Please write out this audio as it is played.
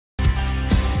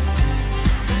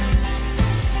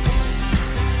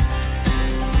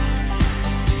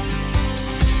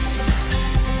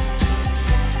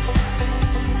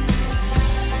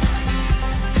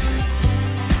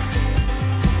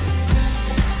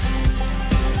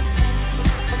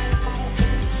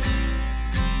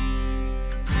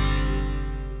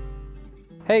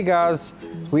Hey guys,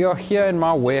 we are here in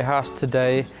my warehouse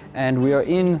today and we are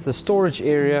in the storage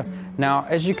area. Now,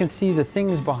 as you can see, the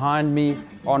things behind me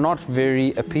are not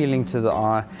very appealing to the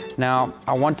eye. Now,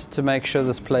 I wanted to make sure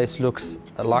this place looks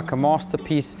like a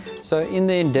masterpiece. So in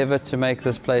the endeavor to make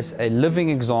this place a living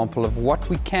example of what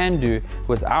we can do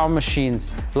with our machines,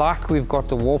 like we've got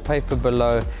the wallpaper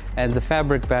below and the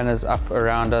fabric banners up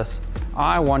around us,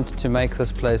 I wanted to make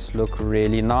this place look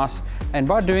really nice. And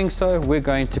by doing so, we're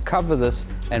going to cover this,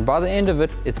 and by the end of it,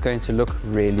 it's going to look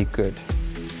really good.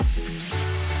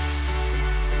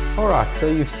 Alright, so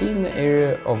you've seen the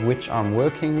area of which I'm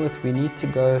working with. We need to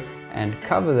go and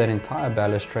cover that entire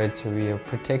balustrade so we are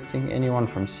protecting anyone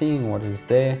from seeing what is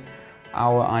there.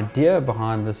 Our idea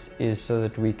behind this is so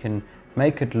that we can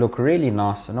make it look really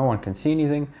nice so no one can see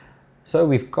anything. So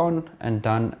we've gone and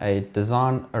done a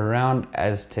design around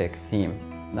Aztec theme.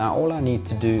 Now all I need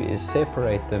to do is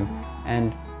separate them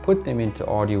and put them into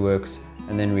RDWorks,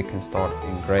 and then we can start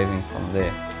engraving from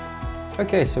there.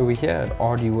 Okay, so we're here at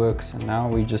RDWorks and now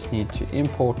we just need to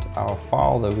import our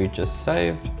file that we just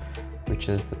saved, which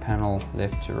is the panel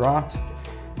left to right.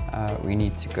 We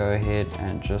need to go ahead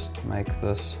and just make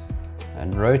this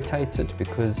and rotate it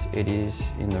because it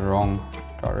is in the wrong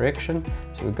direction.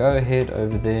 So we go ahead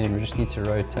over there and we just need to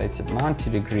rotate it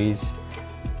 90 degrees.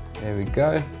 There we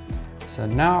go. So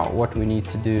now what we need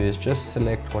to do is just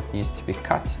select what needs to be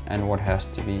cut and what has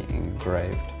to be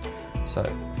engraved. So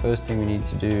first thing we need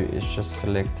to do is just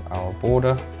select our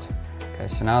border. Okay,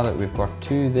 so now that we've got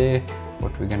two there,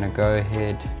 what we're going to go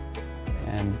ahead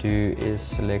and do is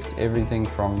select everything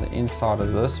from the inside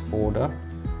of this border.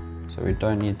 So we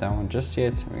don't need that one just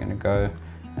yet. We're going to go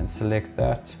and select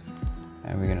that,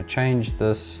 and we're going to change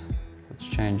this. Let's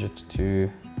change it to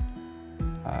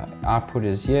output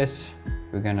is yes.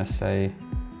 We're going to say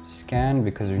scan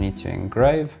because we need to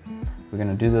engrave. We're going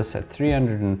to do this at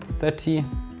 330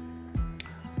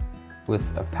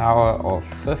 with a power of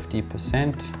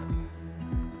 50%,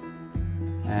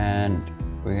 and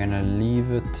we're going to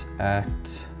leave it at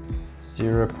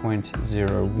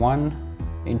 0.01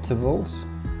 intervals,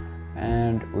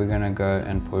 and we're going to go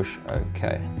and push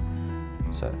OK.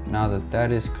 So now that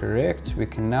that is correct, we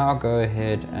can now go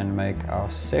ahead and make our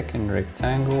second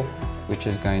rectangle, which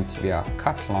is going to be our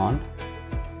cut line.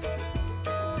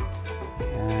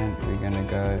 And we're going to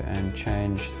go and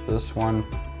change this one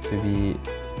to be,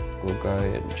 we'll go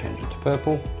ahead and change it to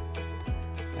purple.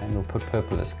 And we'll put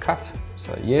purple as cut.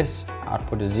 So yes,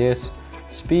 output is yes.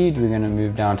 Speed, we're going to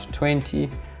move down to 20.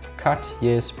 Cut,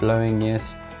 yes. Blowing,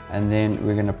 yes. And then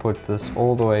we're going to put this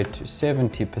all the way to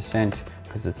 70%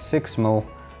 because it's 6 mil,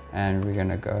 and we're going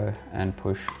to go and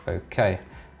push OK.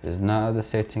 There's no other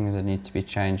settings that need to be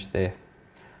changed there.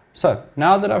 So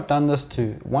now that I've done this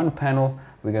to one panel,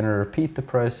 we're going to repeat the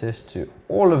process to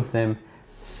all of them,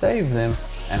 save them,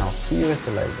 and I'll see you at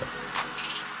the laser.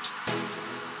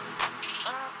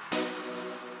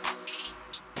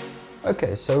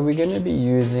 Okay, so we're going to be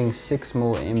using 6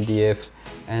 mil MDF,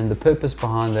 and the purpose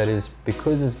behind that is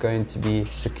because it's going to be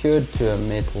secured to a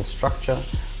metal structure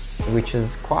which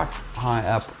is quite high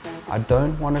up. I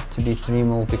don't want it to be 3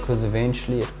 mil because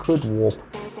eventually it could warp.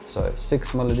 So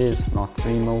 6 mil it is, not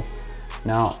 3 mil.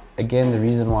 Now again, the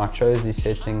reason why I chose these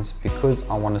settings because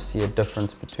I want to see a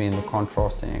difference between the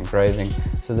contrast and engraving,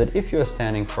 so that if you're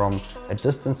standing from a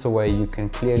distance away, you can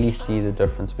clearly see the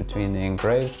difference between the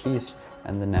engraved piece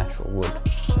and the natural wood.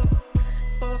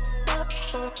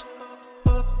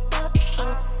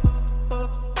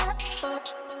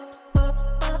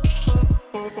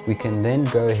 We can then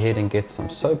go ahead and get some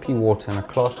soapy water and a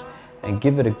cloth and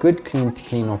give it a good clean to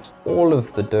clean off all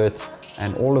of the dirt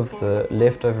and all of the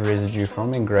leftover residue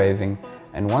from engraving.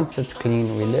 And once it's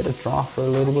clean, we let it dry for a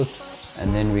little bit,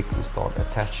 and then we can start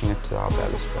attaching it to our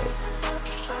balustrade.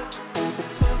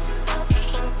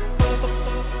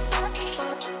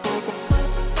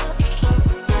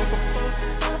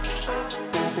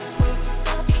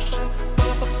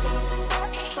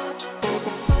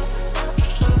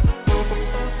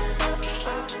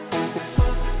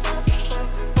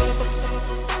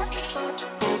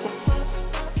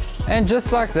 And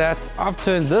just like that, I've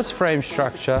turned this frame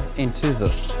structure into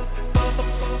this.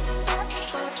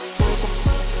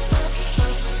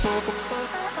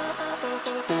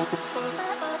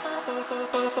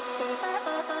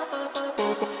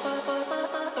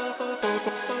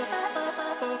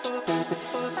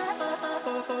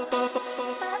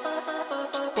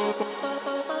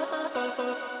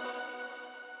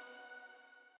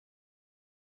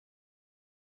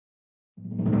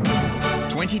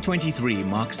 "2023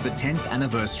 marks the 10th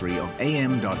anniversary of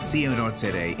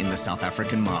am.co.za in the South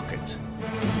African market.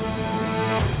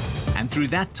 And And through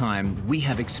that time, we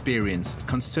have experienced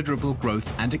considerable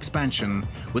growth and expansion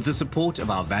with the support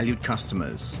of our valued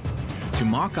customers. To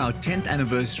mark our 10th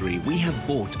anniversary, we have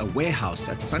bought a warehouse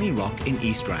at Sunny Rock in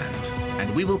East Rand,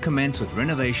 and we will commence with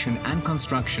renovation and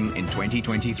construction in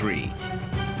 2023.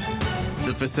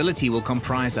 The facility will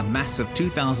comprise a massive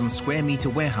 2,000 square meter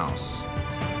warehouse,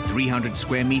 300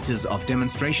 square meters of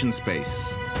demonstration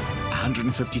space,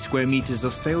 150 square meters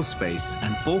of sales space,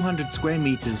 and 400 square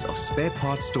meters of spare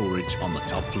parts storage on the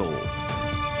top floor.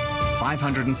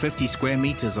 550 square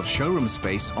meters of showroom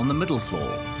space on the middle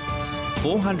floor.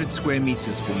 400 square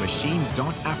meters for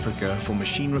Machine.Africa for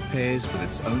machine repairs with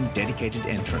its own dedicated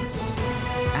entrance.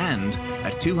 And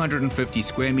a 250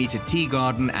 square meter tea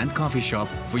garden and coffee shop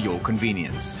for your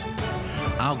convenience.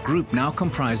 Our group now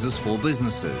comprises 4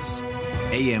 businesses.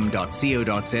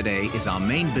 am.co.za is our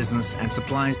main business and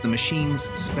supplies the machines,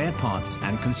 spare parts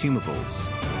and consumables.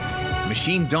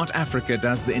 Machine.Africa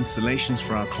does the installations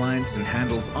for our clients and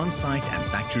handles on-site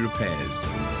and factory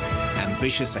repairs.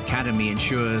 Ambitious Academy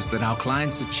ensures that our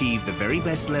clients achieve the very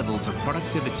best levels of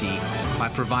productivity by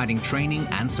providing training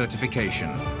and certification.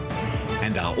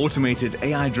 And our automated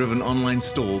AI-driven online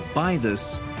store, Buy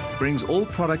This, brings all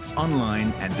products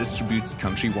online and distributes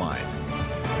countrywide.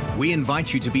 We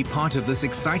invite you to be part of this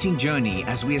exciting journey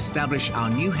as we establish our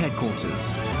new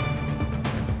headquarters.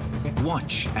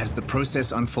 Watch as the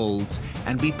process unfolds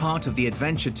and be part of the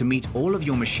adventure to meet all of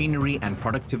your machinery and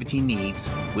productivity needs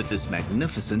with this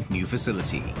magnificent new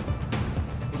facility.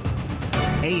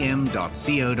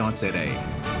 am.co.za.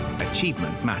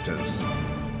 Achievement matters.